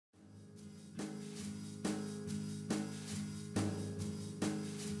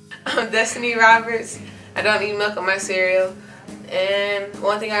I'm Destiny Roberts. I don't eat milk in my cereal. And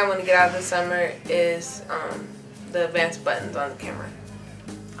one thing I want to get out of the summer is the advanced buttons on the camera.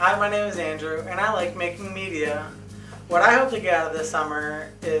 Hi, my name is Andrew, and I like making media. What I hope to get out of this summer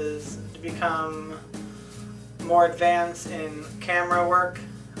is to become more advanced in camera work,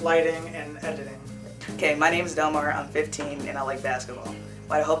 lighting, and editing. Okay, my name is Delmar, I'm 15, and I like basketball.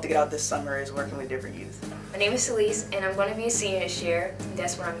 What I hope to get out this summer is working with different youth. My name is Celise, and I'm going to be a senior this year.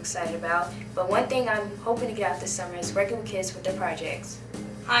 That's what I'm excited about. But one thing I'm hoping to get out this summer is working with kids with their projects.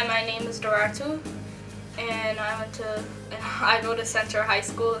 Hi, my name is Doratu, and I go to Center High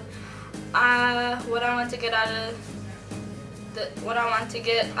School. What I want to get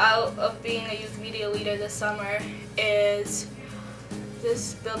out of being a youth media leader this summer is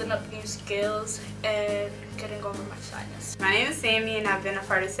just building up new skills and getting over my shyness. My name is Sammy, and I've been a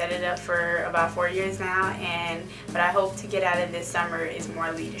part of Set It Up for about 4 years now, and what I hope to get out of this summer is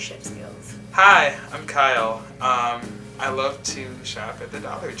more leadership skills. Hi, I'm Kyle. I love to shop at the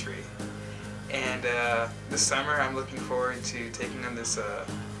Dollar Tree, and this summer I'm looking forward to taking on this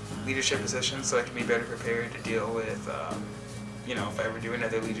leadership position so I can be better prepared to deal with if I ever do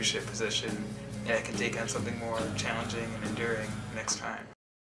another leadership position, and I can take on something more challenging and enduring next time.